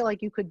might feel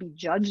like you could be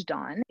judged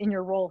on in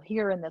your role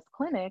here in this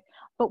clinic.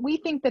 But we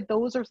think that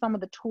those are some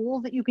of the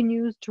tools that you can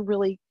use to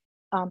really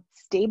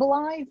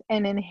stabilize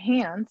and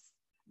enhance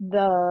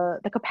the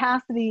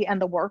capacity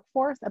and the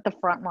workforce at the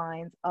front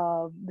lines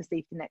of the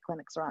safety net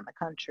clinics around the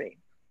country.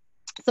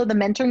 So the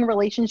mentoring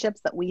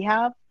relationships that we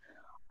have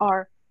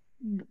are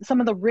some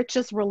of the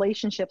richest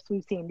relationships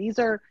we've seen. These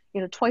are,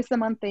 twice a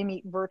month they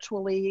meet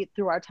virtually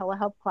through our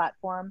telehealth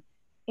platform.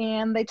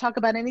 And they talk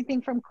about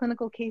anything from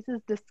clinical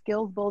cases to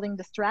skills building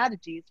to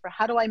strategies for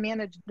how do I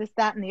manage this,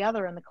 that, and the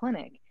other in the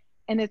clinic.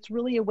 And it's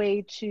really a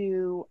way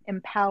to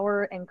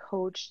empower and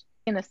coach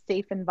in a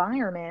safe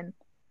environment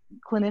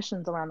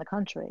clinicians around the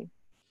country.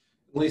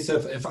 Lisa,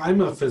 if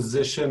I'm a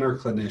physician or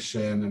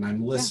clinician and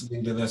I'm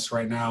listening to this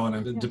right now, and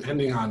I'm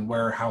depending on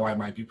how I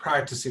might be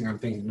practicing, I'm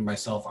thinking to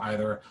myself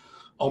either,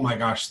 oh my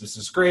gosh, this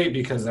is great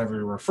because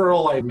every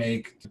referral I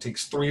make, it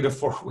takes 3 to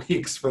 4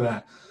 weeks for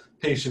that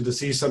patient to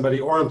see somebody,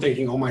 or I'm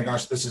thinking, oh my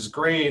gosh, this is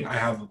great. I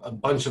have a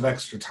bunch of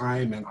extra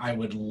time and I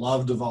would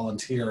love to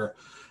volunteer.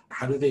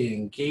 How do they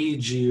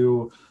engage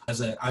you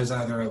as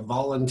either a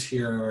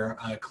volunteer,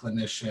 a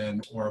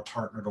clinician, or a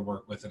partner to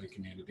work with in a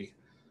community?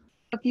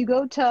 If you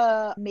go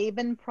to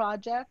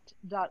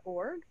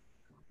mavenproject.org,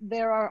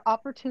 there are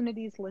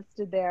opportunities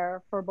listed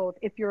there for both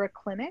if you're a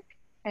clinic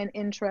and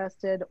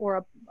interested,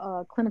 or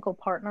a clinical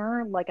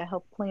partner like a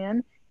health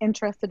plan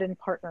interested in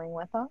partnering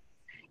with us.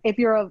 If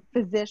you're a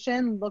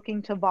physician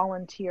looking to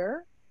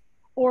volunteer,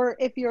 or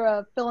if you're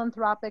a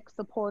philanthropic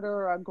supporter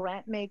or a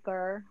grant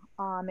maker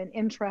and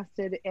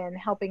interested in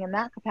helping in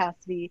that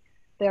capacity,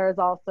 there is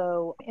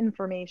also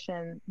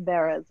information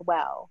there as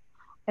well.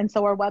 And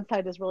so our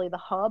website is really the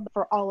hub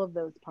for all of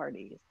those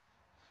parties.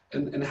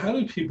 And how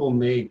do people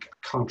make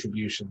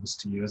contributions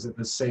to you? Is it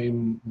the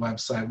same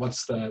website?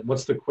 What's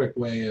the quick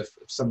way if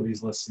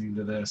somebody's listening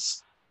to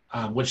this,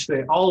 which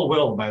they all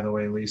will, by the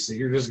way, Lisa?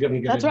 You're just going to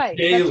get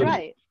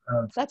daily.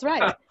 That's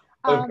right.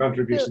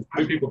 Contributions. How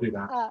do people do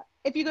that?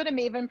 If you go to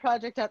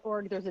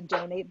mavenproject.org, there's a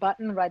donate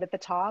button right at the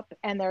top,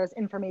 and there's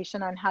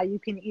information on how you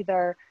can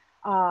either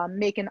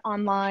make an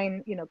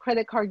online,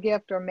 credit card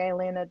gift or mail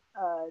in a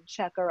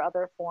check or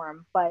other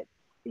form. But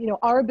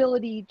our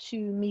ability to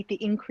meet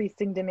the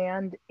increasing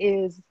demand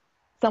is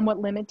somewhat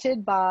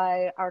limited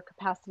by our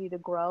capacity to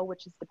grow,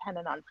 which is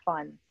dependent on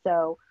funds.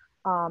 So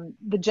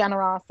the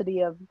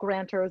generosity of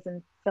grantors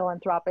and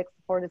philanthropic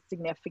support is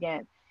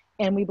significant.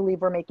 And we believe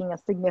we're making a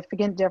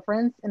significant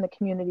difference in the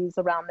communities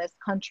around this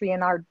country.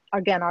 And our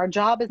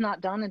job is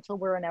not done until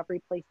we're in every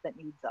place that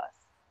needs us.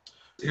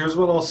 Here's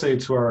what I'll say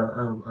to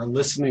our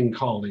listening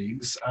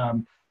colleagues.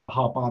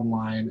 Hop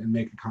online and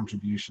make a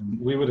contribution.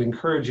 We would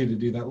encourage you to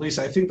do that.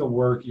 Lisa, I think the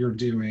work you're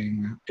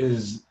doing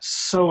is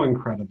so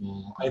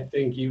incredible. I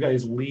think you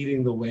guys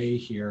leading the way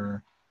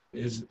here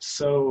is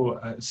so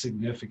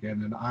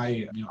significant. And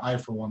I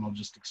for one, will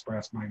just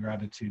express my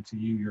gratitude to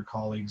you, your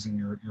colleagues, and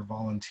your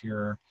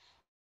volunteer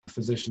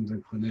physicians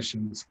and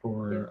clinicians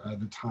for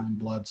the time,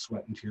 blood,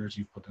 sweat, and tears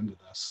you've put into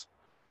this.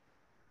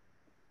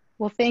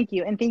 Well, thank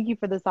you. And thank you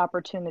for this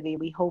opportunity.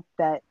 We hope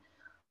that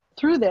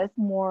through this,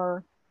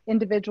 more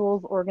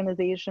individuals,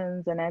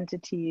 organizations, and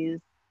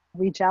entities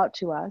reach out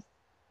to us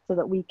so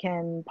that we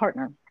can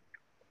partner.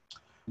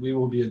 We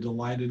will be a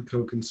delighted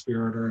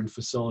co-conspirator in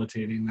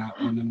facilitating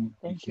that one and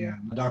we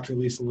can. Dr.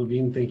 Lisa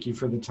Levine, thank you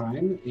for the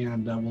time,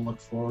 and we'll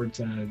look forward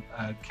to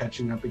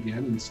catching up again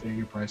and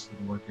staying apprised of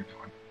the work you're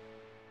doing.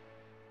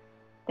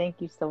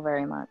 Thank you so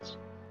very much.